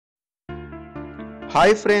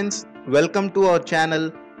Hi friends, welcome to our channel.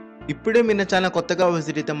 ఇప్పుడే మీ channel కొత్తగా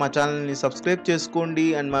visit అయితే మా ఛానల్ని సబ్స్క్రైబ్ చేసుకోండి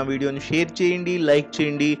అండ్ మా వీడియోని షేర్ చేయండి, లైక్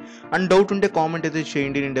చేయండి అండ్ డౌట్ ఉంటే కామెంట్ అయితే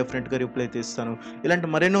చేయండి. నేను డెఫినెట్గా రిప్లై అయితే ఇస్తాను.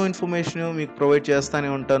 ఇలాంటి మరెన్నో ఇన్ఫర్మేషన్ మీకు ప్రొవైడ్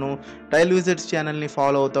చేస్తూనే ఉంటాను. టైల్ విజిట్స్ ఛానల్ని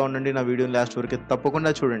ఫాలో అవుతూ ఉండండి. నా వీడియోని లాస్ట్ వరకు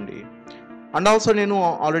తప్పకుండా చూడండి. అండ్ ఆల్సో నేను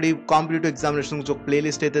ఆల్రెడీ కాంపిటేటివ్ ఎగ్జామినేషన్స్ ఒక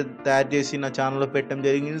ప్లేలిస్ట్ అయితే తయారు చేసి నా ఛానల్లో పెట్టడం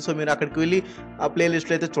జరిగింది. సో మీరు అక్కడికి వెళ్ళి ఆ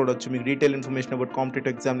ప్లేలిస్ట్లో అయితే చూడొచ్చు. మీకు detail information about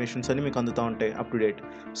competitive examinations అని మీకు అందుతూ ఉంటాయి అప్ టు డేట్.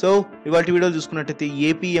 సో ఇవాళ వీడియోలు చూసుకున్నట్టయితే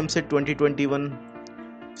AP-EAMCET 2021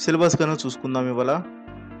 సిలబస్ కన్నా చూసుకుందాం. ఇవాళ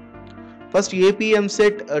ఫస్ట్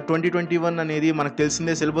AP-EAMCET 2021 అనేది మనకు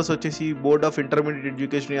తెలిసిందే. సిలబస్ వచ్చేసి board of intermediate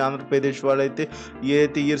education Andhra Pradesh వాళ్ళైతే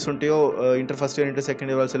ఏదైతే ఇయర్స్ ఉంటాయో inter first year, inter second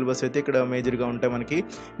year వాళ్ళ సిలబస్ అయితే ఇక్కడ మేజర్గా ఉంటాయి. మనకి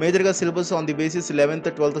మేజర్గా syllabus on the basis 11th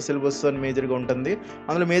 12th syllabus అని మేజర్గా ఉంటుంది.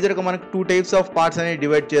 అందులో మేజర్గా మనకి 2 types ఆఫ్ పార్ట్స్ అనేవి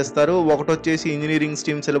డివైడ్ చేస్తారు. ఒకటి వచ్చేసి ఇంజనీరింగ్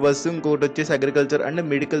స్ట్రీమ్ సిలబస్, ఇంకొకటి వచ్చేసి agriculture and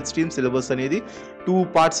medical stream syllabus అనేది 2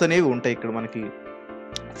 parts అనేవి ఉంటాయి ఇక్కడ మనకి.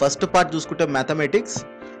 ఫస్ట్ పార్ట్ చూసుకుంటే మ్యాథమెటిక్స్.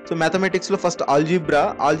 సో మ్యాథమెటిక్స్లో ఫస్ట్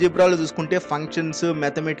ఆల్జీబ్రాలో చూసుకుంటే ఫంక్షన్స్,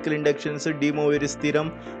 మ్యాథమెటికల్ ఇండక్షన్స్, డిమోవిరిస్ థీరం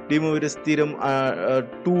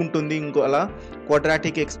 2 ఉంటుంది. ఇంకో అలా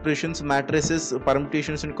quadratic expressions, matrices,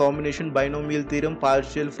 permutations and combination, binomial theorem,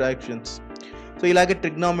 partial fractions. So ఇలాగే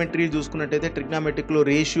ట్రిగ్నామెట్రీ చూసుకున్నట్టయితే ట్రిగ్నామెట్రిక్లో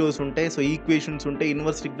రేషియోస్ ఉంటాయి, సో ఈక్వేషన్స్ ఉంటాయి,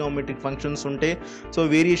 ఇన్వర్స్ ట్రిగ్నామెట్రిక్ ఫంక్షన్స్ ఉంటాయి, సో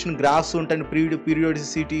వేరియేషన్ గ్రాఫ్స్ ఉంటాయి,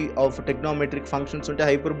 పీరియోడిసిటీ ఆఫ్ ట్రిగ్నామెట్రిక్ ఫంక్షన్స్ ఉంటాయి,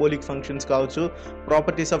 హైపర్బోలిక్ ఫంక్షన్స్ కావచ్చు,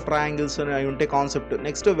 ప్రాపర్టీస్ ఆఫ్ ట్రయాంగిల్స్ అని ఉంటాయి కాన్సెప్ట్.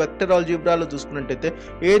 నెక్స్ట్ వెక్టర్ ఆల్జీబ్రాలో చూసుకున్నట్టయితే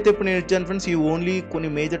ఏదైతే ఇప్పుడు నేను ఇచ్చాను ఫ్రెండ్స్, ఈ ఓన్లీ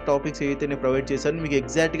కొన్ని మేజర్ టాపిక్స్ ఏదైతే నేను ప్రొవైడ్ చేశాను. మీకు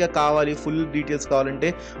ఎగ్జాక్ట్గా కావాలి, ఫుల్ డీటెయిల్స్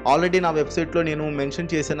కావాలంటే ఆల్రెడీ నా వెబ్సైట్లో నేను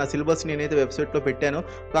మెన్షన్ చేశాను. నా సిలబస్ నేనైతే వెబ్సైట్లో పెట్టాను.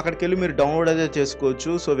 సో అక్కడికి వెళ్ళి మీరు డౌన్లోడ్ అయితే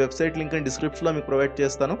చేసుకోవచ్చు. సో వెబ్సైట్ లింక్ డిస్క్రిప్షన్లో మీకు ప్రొవైడ్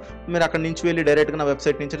చేస్తాను. మీరు అక్కడ నుంచి వెళ్ళి డైరెక్ట్గా నా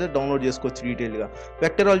వెబ్సైట్ నుంచి అయితే డౌన్లోడ్ చేసుకోవచ్చు డీటెయిల్గా.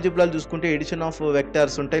 వెక్టర్ ఆల్జీబ్రాలు చూసుకుంటే ఎడిషన్ ఆఫ్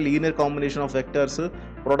వెక్టర్స్ ఉంటాయి, linear combination of vectors,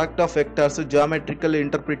 product of vectors, geometrical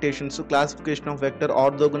interpretations, classification of vector,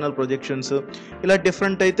 orthogonal projections, ఇలా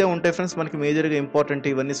డిఫరెంట్ అయితే ఉంటాయి ఫ్రెండ్స్. మనకి మేజర్గా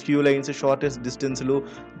ఇంపార్టెంట్ ఇవన్నీ skew lines, shortest డిస్టెన్స్లు,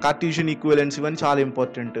 Cartesian equivalence, ఇవన్నీ చాలా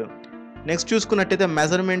ఇంపార్టెంట్. నెక్స్ట్ చూసుకున్నట్టయితే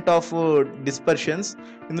మెజర్మెంట్ ఆఫ్ డిస్పర్షన్స్.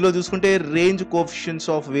 ఇందులో చూసుకుంటే range coefficients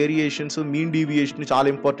of variations, mean deviation చాలా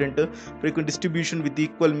important, frequent distribution with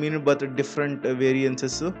equal mean but different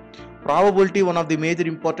variances, probability one of the major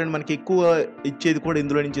important. మనకి ఎక్కువ ఇచ్చేది కూడా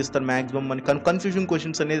ఇందులో నుంచి ఇస్తారు మ్యాక్సిమం. మనకి కన్ఫ్యూజన్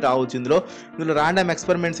క్వశ్చన్స్ అనేది రావచ్చు ఇందులో ర్యాండమ్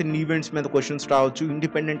ఎక్స్పెరిమెంట్స్ ఇన్ ఈవెంట్స్ మీద క్వశ్చన్స్ రావచ్చు,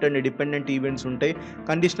 ఇండిపెండెంట్ అండ్ డిపెండెంట్ ఈవెంట్స్ ఉంటాయి,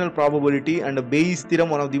 conditional probability and Bayes theorem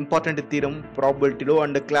one of the important theorem ప్రాబబిలిటీలో,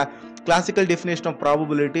 and classical definition of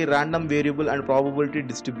probability, random variable and probability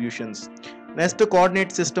distributions. Next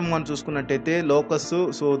coordinate system మనం చూసుకున్నట్టయితే locus,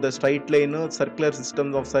 so the straight line, circular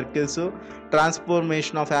systems of circles,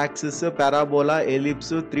 transformation of axis, parabola,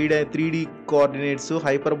 ellipse, 3D coordinates,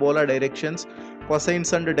 hyperbola, directions,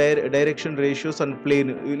 cosines and direction ratios and plane,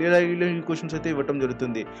 ఇలా questions అయితే ఇవ్వడం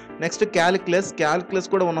జరుగుతుంది. Next calculus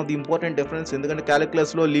కూడా one of the important difference. ఎందుకంటే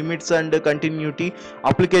క్యాలిక్యులస్లో limits and continuity,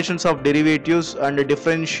 applications of derivatives and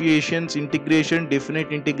differentiations, integration,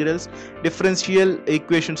 definite integrals, differential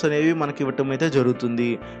equations అనేవి మనకి ఇవ్వటం అయితే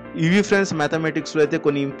జరుగుతుంది. ఇవి ఫ్రెండ్స్ మ్యాథమెటిక్స్లో అయితే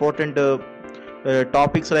కొన్ని ఇంపార్టెంట్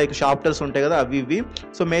టాపిక్స్ లైక్ చాప్టర్స్ ఉంటాయి కదా, అవి.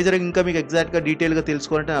 సో మేజర్గా ఇంకా మీకు ఎగ్జాక్ట్గా డీటెయిల్గా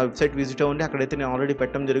తెలుసుకోవాలంటే నా వెబ్సైట్ విజిట్ అవ్వండి. అక్కడైతే నేను ఆల్రెడీ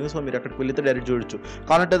పెట్టడం జరిగింది. సో మీరు అక్కడికి వెళ్తే డైరెక్ట్ చూడొచ్చు.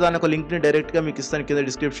 కావాలంటే దాని ఒక లింక్ని డైరెక్ట్గా మీకు ఇస్తాను కింద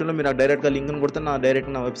డిస్క్రిప్షన్లో. మీరు డైరెక్ట్గా లింక్ని కొడితే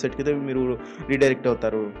డైరెక్ట్ నా వెబ్సైట్కి అయితే మీరు రీడైరెక్ట్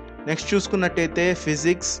అవుతారు. నెక్స్ట్ చూసుకున్నట్టయితే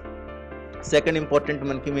ఫిజిక్స్ సెకండ్ ఇంపార్టెంట్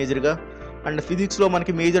మనకి మేజర్గా. అండ్ ఫిజిక్స్లో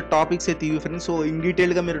మనకి మేజర్ టాపిక్స్ అయితే ఇవి ఫ్రెండ్స్. సో ఇన్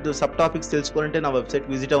డీటెయిల్గా మీరు సబ్ టాపిక్స్ తెలుసుకోవాలంటే నా వెబ్సైట్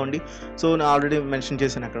విజిట్ అవ్వండి. సో నేను ఆల్రెడీ మెన్షన్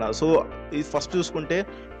చేశాను అక్కడ. సో ఇది ఫస్ట్ చూసుకుంటే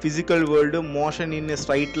physical world, motion in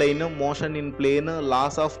straight line, motion in plane,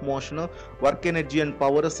 loss of motion, work energy and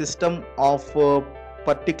power, system of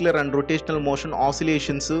particular and rotational motion,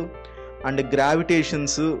 oscillations and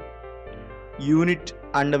గ్రావిటేషన్స్, unit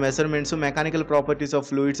and measurements, mechanical properties of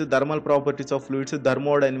fluids, thermal properties of fluids,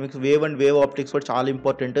 thermodynamics, wave and wave optics కూడా చాలా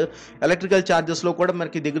important. Electrical ఛార్జెస్లో కూడా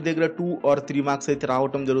మనకి దగ్గర 2 or 3 marks అయితే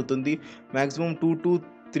రావటం జరుగుతుంది. Maximum 2 to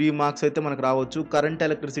 3 marks అయితే మనకు రావచ్చు. కరెంట్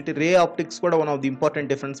ఎలక్ట్రిసిటీ, రే ఆప్టిక్స్ కూడా one of the important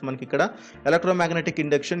difference మనకి ఇక్కడ. ఎలక్ట్రోమాగ్నెటిక్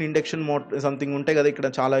ఇండక్షన్ సంథింగ్ ఉంటాయి కదా ఇక్కడ,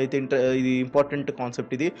 చాలా అయితే ఇది ఇంపార్టెంట్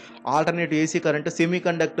కాన్సెప్ట్. ఇది alternate AC current, semi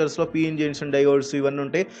కండక్టర్స్లో PN junction diodes ఇవన్నీ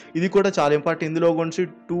ఉంటాయి. ఇది కూడా చాలా ఇంపార్టెంట్. ఇందులో గురించి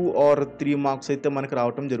 2 or 3 మార్క్స్ అయితే మనకు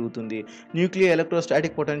రావడం జరుగుతుంది. Nuclear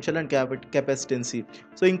electrostatic potential and capacitance.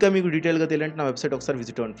 So ఇంకా మీకు డీటెయిల్గా తెలియాలంటే నా వెబ్సైట్ ఒకసారి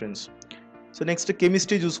విజిట్ అవ్వండి ఫ్రెండ్స్. సో నెక్స్ట్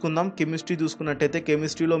కెమిస్ట్రీ చూసుకుందాం. కెమిస్ట్రీ చూసుకున్నట్టయితే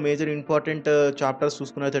కెమిస్ట్రీలో మేజర్ ఇంపార్టెంట్ చాప్టర్స్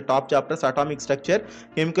చూసుకున్నట్టయితే top chapters atomic structure,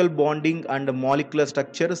 chemical bonding and molecular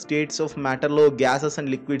structure, states of మ్యాటర్లో gases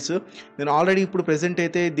and liquids. నేను ఆల్రెడీ ఇప్పుడు ప్రెసెంట్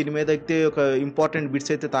అయితే దీని మీద అయితే ఒక ఇంపార్టెంట్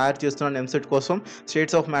బిట్స్ అయితే తయారు చేస్తున్నాను ఎంసెట్ కోసం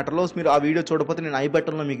స్టేట్స్ ఆఫ్ మ్యాటర్లో. మీరు ఆ వీడియో చూడకపోతే నేను ఐ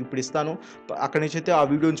బటన్లో మీకు ఇప్పుడు ఇస్తాను, అక్కడి నుంచి అయితే ఆ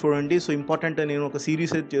వీడియోని చూడండి. సో ఇంపార్టెంట్ నేను ఒక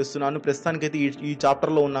సిరీస్ అయితే చేస్తున్నాను, ప్రస్తుతానికైతే ఈ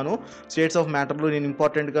చాప్టర్లో ఉన్నాను. స్టేట్స్ ఆఫ్ మ్యాటర్లో నేను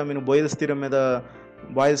ఇంపార్టెంట్గా నేను బాయిల్స్ థియరం మీద,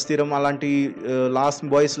 బాయిల్స్ థియరం అలాంటి లాస్ట్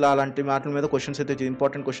బాయిస్ లా అలాంటి వాటి మీద క్వశ్చన్స్ అయితే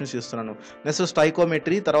ఇంపార్టెంట్ క్వశ్చన్స్ చేస్తున్నాను. నెక్స్ట్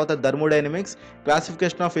స్టైకోమెట్రీ, తర్వాత thermodynamics,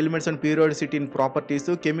 classification of elements and periodicity in properties,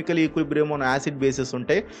 chemical equilibrium on acid bases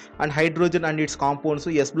ఉంటాయి, and hydrogen and it's compounds,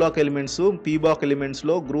 yes block elements, P black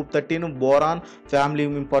ఎలిమెంట్స్లో group 13 boron family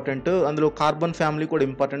important, అందులో carbon family కూడా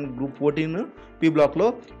important, group 14 P బ్లాక్లో.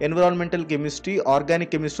 Environmental chemistry,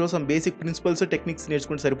 organic కెమిస్ట్రీలో some basic principles techniques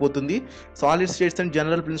నేర్చుకుంటే సరిపోతుంది. Solid states and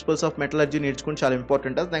general principles of metallurgy నేర్చుకుంటే చాలా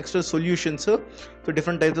important. Next solutions, so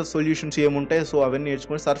different types of solutions ఏముంటాయి, so అవన్నీ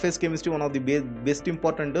నేర్చుకోండి. Surface chemistry one of the best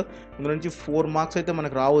important, ఇందులో నుంచి 4 మార్క్స్ అయితే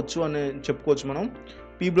మనకు రావచ్చు అని చెప్పుకోవచ్చు మనం.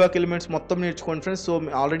 పీ బ్లాక్ ఎలిమెంట్స్ మొత్తం నేర్చుకోండి ఫ్రెండ్స్. సో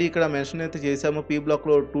ఆల్రెడీ ఇక్కడ మెన్షన్ అయితే చేసాము, పీ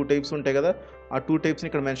బ్లాక్లో 2 టైప్స్ ఉంటాయి కదా, ఆ 2 టైప్స్ని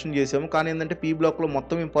ఇక్కడ మెన్షన్ చేసాము. కానీ ఏంటంటే పీ బ్లాక్లో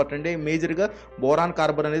మొత్తం ఇంపార్టెంట్, మేజర్గా బోరాన్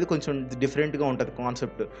కార్బన్ అనేది కొంచెం డిఫరెంట్గా ఉంటుంది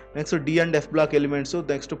concept. Next D and F block elements,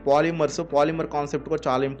 next polymer concept కూడా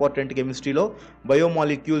చాలా ఇంపార్టెంట్ కెమిస్ట్రీలో.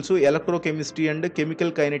 Biomolecules, electrochemistry and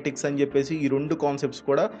chemical kinetics అని చెప్పేసి ఈ 2 కాన్సెప్ట్స్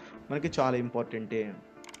కూడా మనకి చాలా ఇంపార్టెంటే.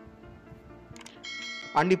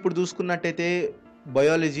 అండ్ ఇప్పుడు చూసుకున్నట్టయితే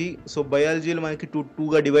బయాలజీ, సో బయాలజీలో మనకి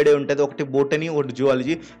టూగా డివైడ్ అయి ఉంటుంది, ఒకటి బోటనీ, ఒకటి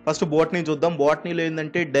జువాలజీ. ఫస్ట్ బోటనీ చూద్దాం. బోటనీలో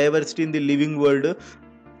ఏంటంటే diversity in the living world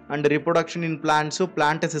and reproduction in plants,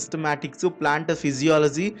 plant systematics, plant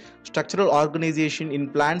physiology, structural organisation in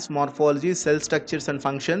plants, morphology, cell structures and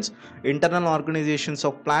functions, internal organisations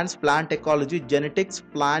of plants, plant ecology, genetics,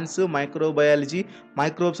 plants, microbiology,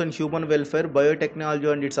 microbes and human welfare,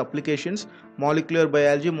 biotechnology and its applications, molecular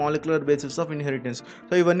biology, molecular basis of inheritance.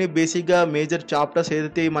 So ఇవన్నీ బేసిక్గా major chapters,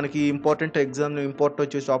 ఏదైతే మనకి important ఎగ్జామ్లో important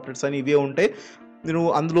వచ్చే chapters అని ఇవే ఉంటాయి. నేను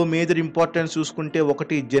అందులో మేజర్ ఇంపార్టెన్స్ చూసుకుంటే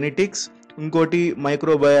ఒకటి జెనెటిక్స్, ఇంకోటి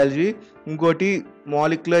మైక్రోబయాలజీ, ఇంకోటి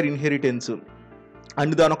మాలిక్యులర్ ఇన్హెరిటెన్స్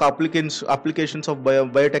అండ్ దాని ఒక అప్లికేషన్స్ ఆఫ్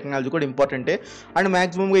బయోటెక్నాలజీ కూడా ఇంపార్టెంటే. అండ్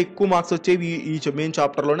మ్యాక్సిమంగా ఎక్కువ మార్క్స్ వచ్చేవి ఈ main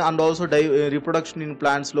చాప్టర్లోనే. And also reproduction in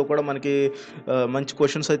ప్లాంట్స్లో కూడా మనకి మంచి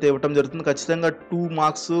క్వశ్చన్స్ అయితే ఇవ్వడం జరుగుతుంది. ఖచ్చితంగా 2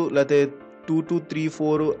 మార్క్స్ లేకపోతే 2 to 3,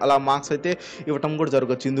 4 అలా మార్క్స్ అయితే ఇవ్వటం కూడా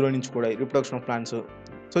జరగచ్చు ఇందులో నుంచి కూడా, రిప్రొడక్షన్ ఆఫ్ ప్లాంట్స్.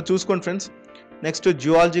 సో చూసుకోండి ఫ్రెండ్స్. నెక్స్ట్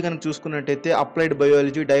జియాలజీ కనుక చూసుకున్నట్టయితే applied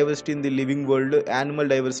biology, diversity in the living world, animal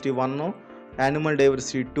diversity 1, animal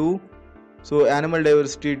diversity 2, so animal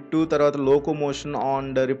diversity 2 తర్వాత locomotion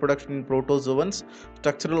and reproduction in protozoans,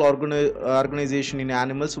 structural organisation in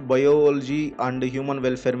animals, biology and human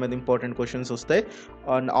welfare మీద important questions వస్తాయి.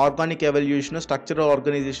 And organic evolution, structural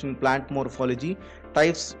organisation plant మోర్ఫాలజీ,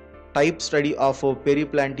 type study of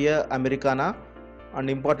పెరిప్లాంటియా అమెరికానా and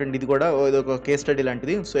important, ఇది కూడా ఒక case study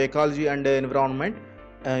లాంటిది. So ecology and environment,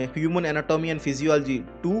 human ఎనటోమీ and physiology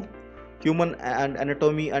 2, human and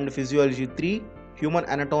ఎనటోమీ and physiology 3, human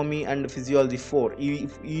ఎనటోమీ and physiology 4.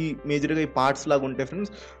 ఈ మేజర్గా ఈ parts లాగా ఉంటాయి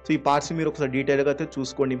ఫ్రెండ్స్. సో ఈ పార్ట్స్ మీరు ఒకసారి డీటెయిల్గా అయితే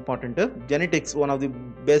చూసుకోండి, important. Genetics one of the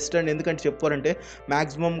best, and ఎందుకంటే చెప్పారంటే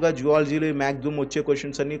మ్యాక్సిమంగా జువాలజీలో మ్యాక్సిమం వచ్చే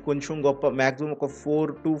క్వశ్చన్స్ అన్ని కొంచెం గొప్ప, మ్యాక్సిమం ఒక 4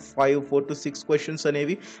 to 6 క్వశ్చన్స్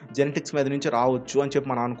అనేవి జెనెటిక్స్ మీద నుంచి రావచ్చు అని చెప్పి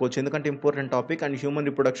మనం అనుకోవచ్చు, ఎందుకంటే important topic. And human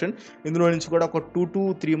reproduction, ఇందులో నుంచి కూడా ఒక 2 to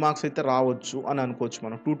 3 మార్క్స్ అయితే రావచ్చు అని అనుకోవచ్చు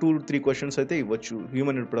మనం. 2 to 3 క్వశ్చన్స్ అయితే ఇవ్వచ్చు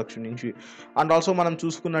హ్యూమన్ రిప్రొడక్షన్ నుంచి. అండ్ ఆల్సో మనం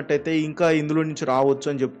చూసుకున్నట్టయితే ఇంకా ఇందులో నుంచి రావచ్చు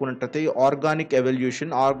అని చెప్పుకున్నట్టయితే ఆర్గానిక్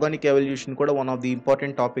ఎవల్యూషన్ కూడా one of the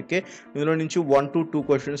important topic. ఇందులో నుంచి 1 to 2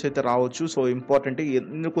 క్వశ్చన్స్ అయితే రావచ్చు. సో ఇంపార్టెంట్,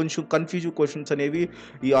 కొంచెం కన్ఫ్యూజింగ్ క్వశ్చన్స్ అనేవి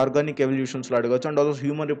ఈ ఆర్గానిక్ ఎవల్యూషన్స్లో అడగచ్చు. అండ్ ఆల్సో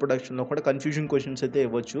హ్యూమన్ రిప్రొడక్షన్లో కూడా కన్ఫ్యూజింగ్ క్వశ్చన్స్ అయితే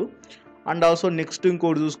ఇవ్వచ్చు. అండ్ ఆల్సో నెక్స్ట్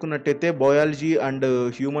ఇంకోటి చూసుకున్నట్టయితే బయాలజీ అండ్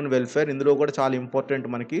హ్యూమన్ వెల్ఫేర్, ఇందులో కూడా చాలా ఇంపార్టెంట్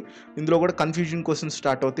మనకి. ఇందులో కూడా కన్ఫ్యూజింగ్ క్వశ్చన్స్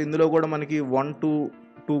స్టార్ట్ అవుతాయి. ఇందులో కూడా మనకి 1 to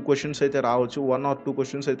 2 క్వశ్చన్స్ అయితే రావచ్చు, 1 or 2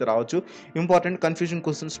 క్వశ్చన్స్ అయితే రావచ్చు. ఇంపార్టెంట్ కన్ఫ్యూజన్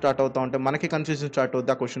క్వశ్చన్స్ స్టార్ట్ అవుతూ ఉంటాయి, మనకి కన్ఫ్యూజన్ స్టార్ట్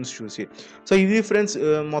అవుతుంది ఆ క్వశ్చన్స్ చూసి. సో ఇది ఫ్రెండ్స్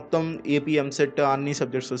మొత్తం ఏపీ ఎంసెట్ అన్ని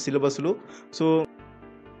సబ్జెక్ట్స్ సిలబస్లు. సో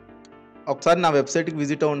ఒకసారి నా వెబ్సైట్కి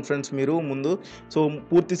విజిట్ అవ్వండి ఫ్రెండ్స్ మీరు ముందు. సో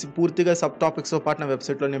పూర్తిగా సబ్ టాపిక్స్తో పాటు నా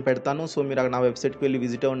వెబ్సైట్లో నేను పెడతాను. సో మీరు నా వెబ్సైట్కి వెళ్ళి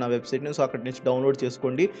విజిట్ అవ్వండి నా వెబ్సైట్ని. సో అక్కడి నుంచి డౌన్లోడ్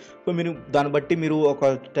చేసుకోండి. సో మీరు దాన్ని బట్టి మీరు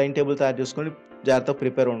ఒక టైం టేబుల్ తయారు చేసుకొని జాగ్రత్తగా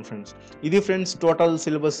ప్రిపేర్ అవ్వండి ఫ్రెండ్స్. ఇది ఫ్రెండ్స్ టోటల్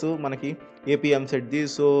సిలబస్ మనకి ఏపీ ఎంసెట్ది.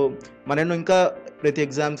 సో నేను ఇంకా ప్రతి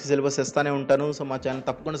ఎగ్జామ్స్కి సిలబస్ ఇస్తూనే ఉంటాను. సో మా ఛానల్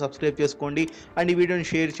తప్పకుండా సబ్స్క్రైబ్ చేసుకోండి అండ్ ఈ వీడియోని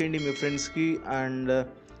షేర్ చేయండి మీ ఫ్రెండ్స్కి. అండ్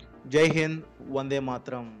జై హింద్, వందే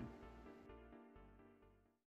మాతరం.